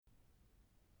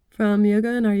From Yoga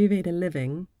and Ayurveda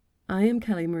Living, I am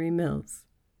Kelly Marie Mills.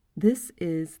 This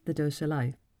is The Dosha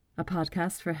Life, a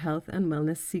podcast for health and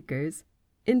wellness seekers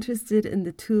interested in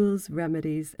the tools,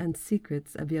 remedies, and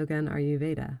secrets of Yoga and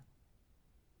Ayurveda.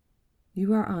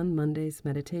 You are on Monday's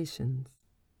meditations,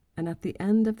 and at the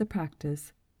end of the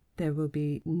practice, there will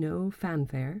be no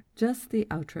fanfare, just the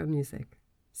outro music.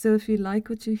 So if you like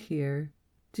what you hear,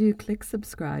 do click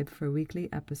subscribe for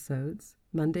weekly episodes.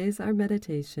 Mondays are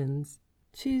meditations.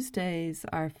 Tuesdays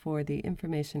are for the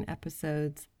information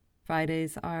episodes.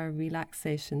 Fridays are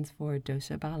relaxations for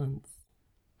dosha balance.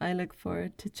 I look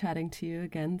forward to chatting to you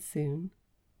again soon.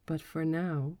 But for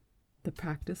now, the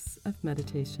practice of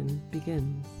meditation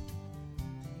begins.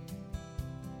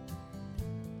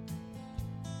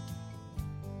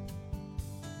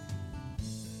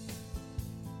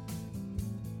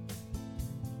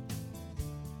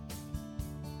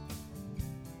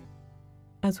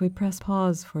 As we press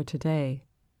pause for today,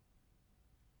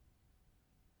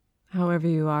 however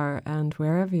you are and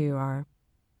wherever you are,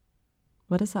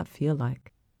 what does that feel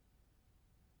like?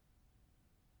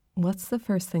 What's the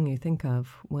first thing you think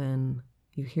of when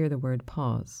you hear the word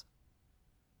pause?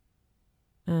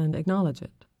 And acknowledge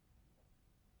it.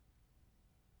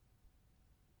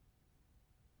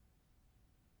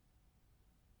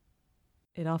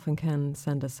 It often can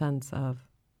send a sense of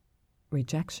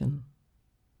rejection,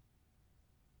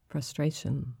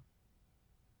 frustration,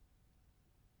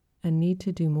 and need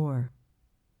to do more.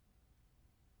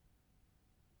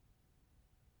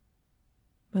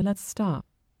 But let's stop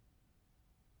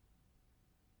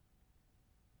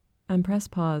and press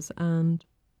pause and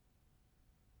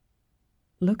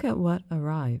look at what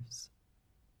arrives.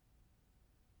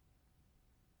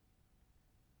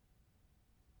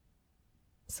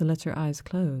 So let your eyes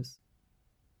close.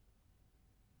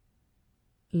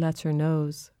 Let your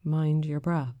nose mind your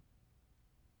breath.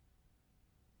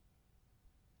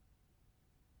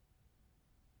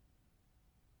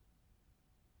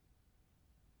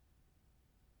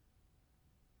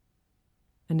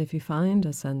 And if you find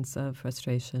a sense of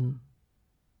frustration,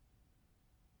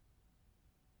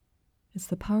 it's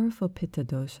the powerful Pitta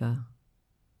dosha.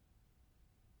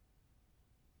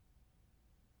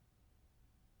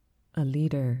 A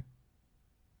leader,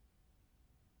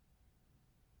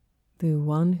 the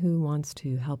one who wants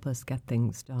to help us get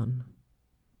things done.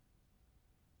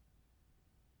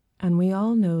 And we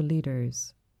all know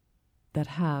leaders that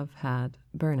have had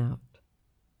burnout.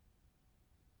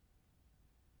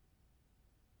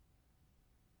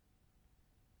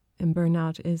 And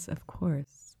burnout is, of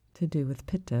course, to do with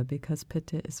Pitta because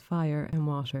Pitta is fire and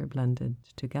water blended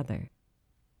together.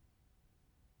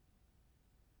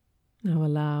 Now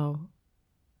allow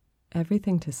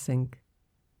everything to sink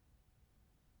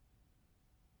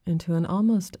into an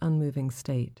almost unmoving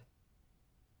state.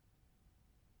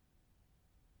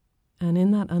 And in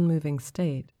that unmoving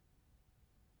state,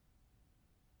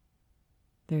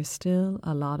 there's still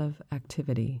a lot of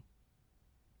activity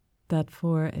that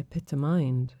for a Pitta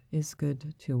mind is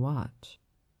good to watch,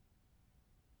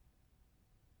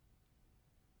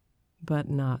 but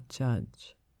not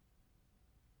judge.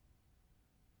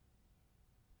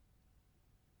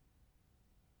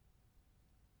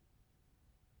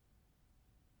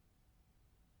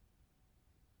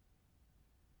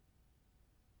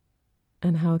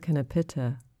 And how can a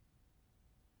Pitta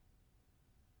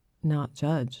not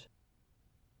judge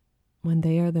when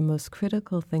they are the most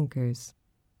critical thinkers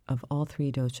of all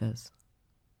three doshas?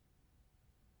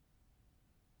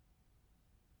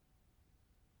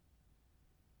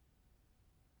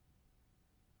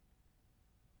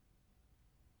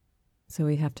 So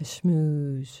we have to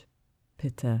schmooze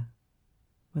Pitta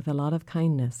with a lot of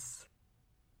kindness.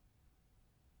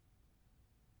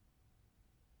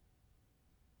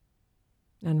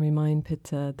 And remind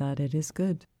Pitta that it is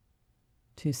good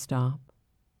to stop,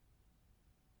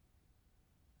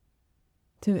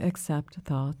 to accept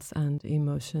thoughts and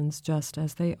emotions just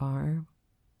as they are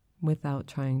without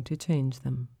trying to change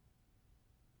them,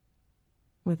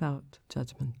 without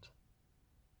judgment.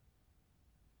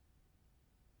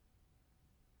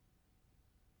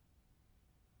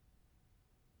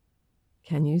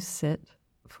 Can you sit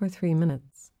for 3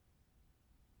 minutes,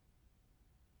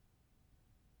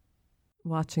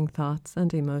 watching thoughts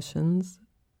and emotions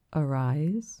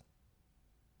arise?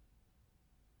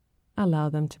 Allow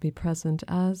them to be present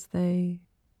as they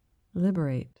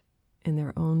liberate in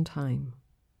their own time.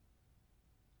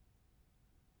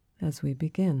 As we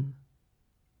begin,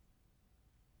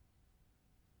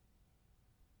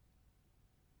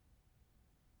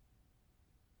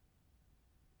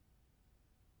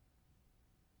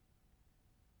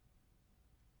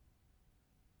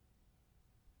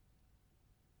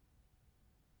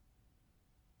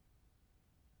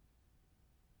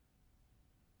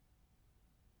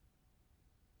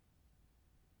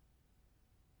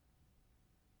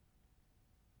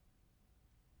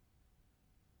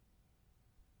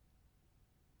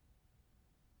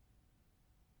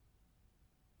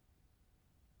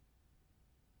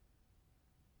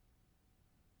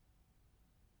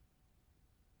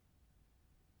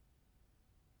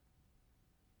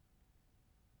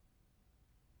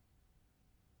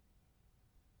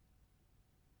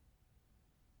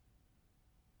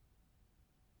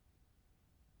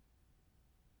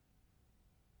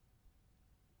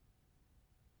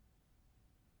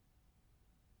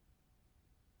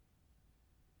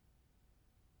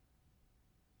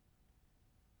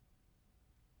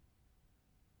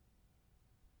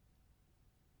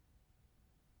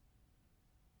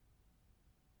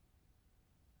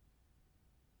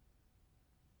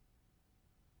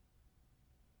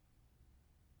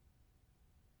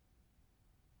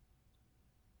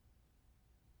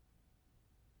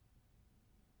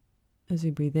 as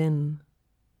you breathe in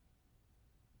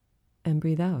and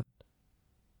breathe out.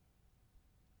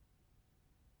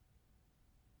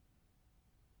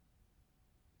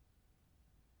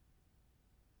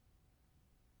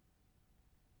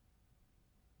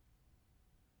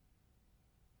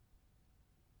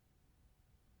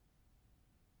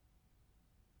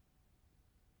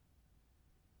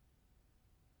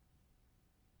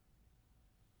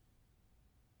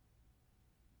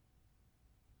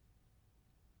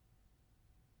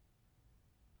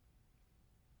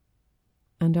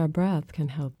 And our breath can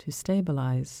help to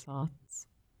stabilize thoughts.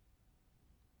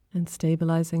 And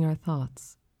stabilizing our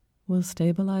thoughts will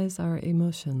stabilize our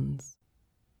emotions,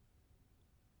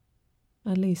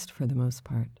 at least for the most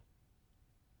part.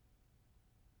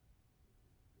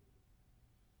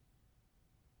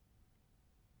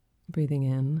 Breathing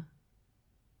in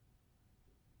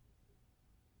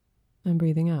and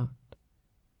breathing out.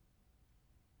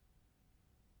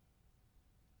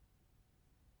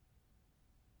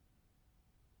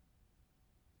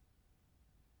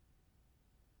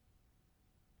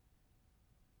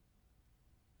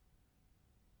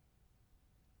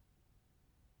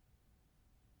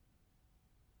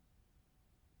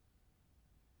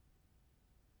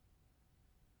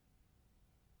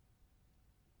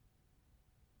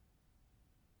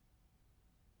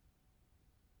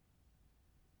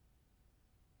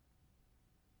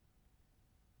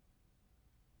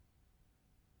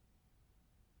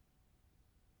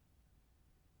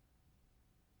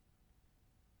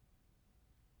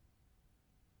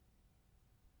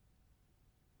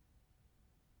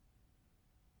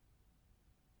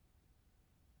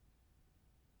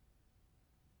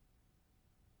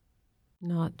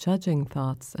 Not judging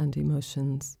thoughts and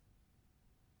emotions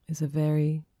is a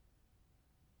very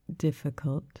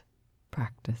difficult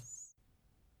practice.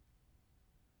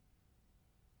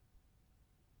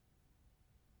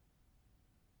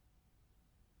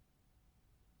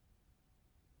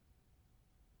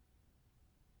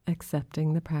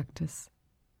 Accepting the practice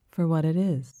for what it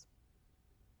is.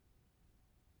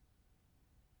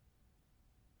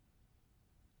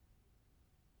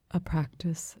 A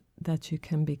practice that you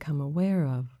can become aware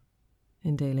of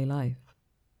in daily life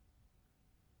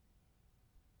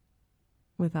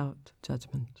without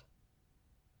judgment.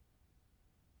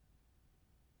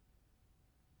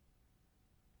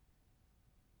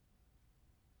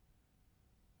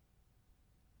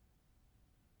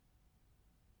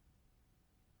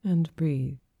 And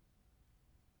breathe.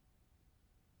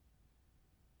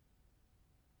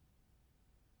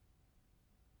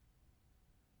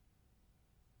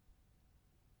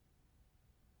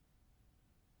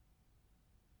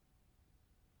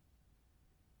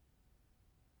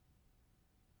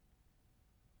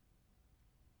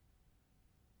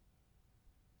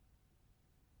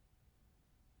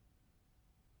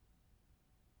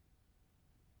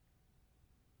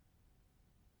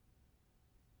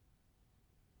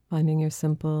 Finding your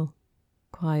simple,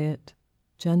 quiet,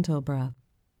 gentle breath.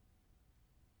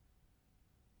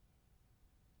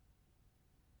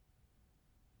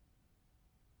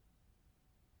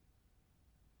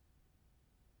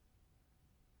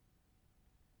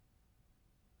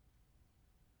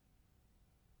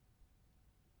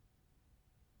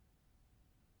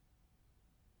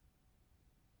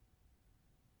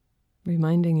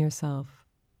 Reminding yourself,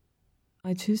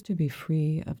 I choose to be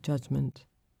free of judgment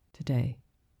today.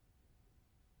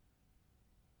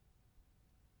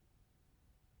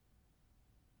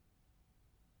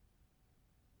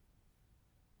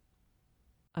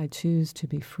 I choose to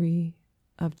be free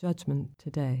of judgment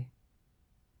today.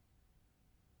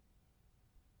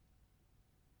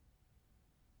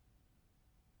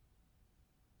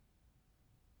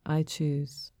 I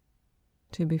choose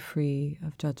to be free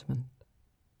of judgment.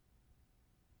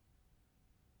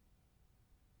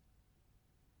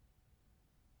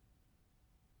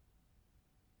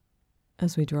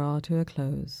 As we draw to a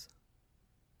close,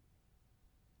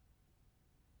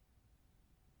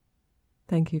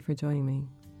 thank you for joining me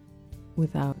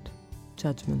without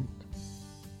judgment.